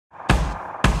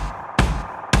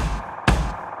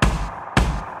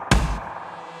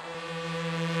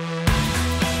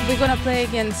going to play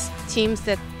against teams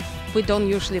that we don't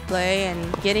usually play, and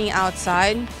getting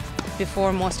outside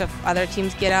before most of other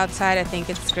teams get outside, I think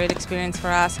it's a great experience for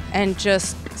us. And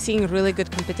just seeing really good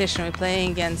competition. We're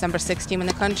playing against number 6 team in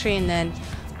the country, and then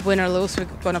win or lose, we're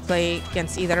going to play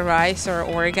against either Rice or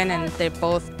Oregon, and they're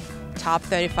both top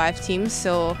 35 teams,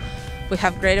 so we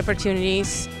have great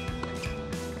opportunities.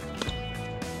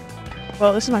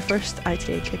 Well, this is my first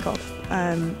ITA kickoff,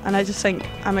 and I just think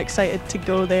I'm excited to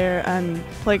go there and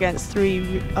play against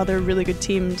 3 other really good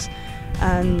teams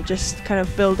and just kind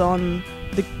of build on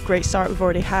the great start we've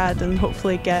already had and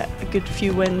hopefully get a good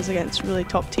few wins against really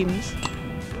top teams.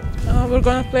 We're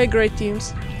going to play great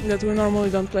teams that we normally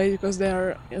don't play because they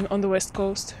are on the West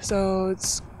Coast, so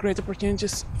it's great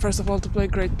opportunities, first of all, to play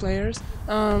great players.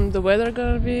 The weather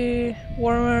going to be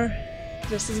warmer,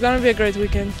 it's going to be a great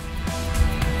weekend.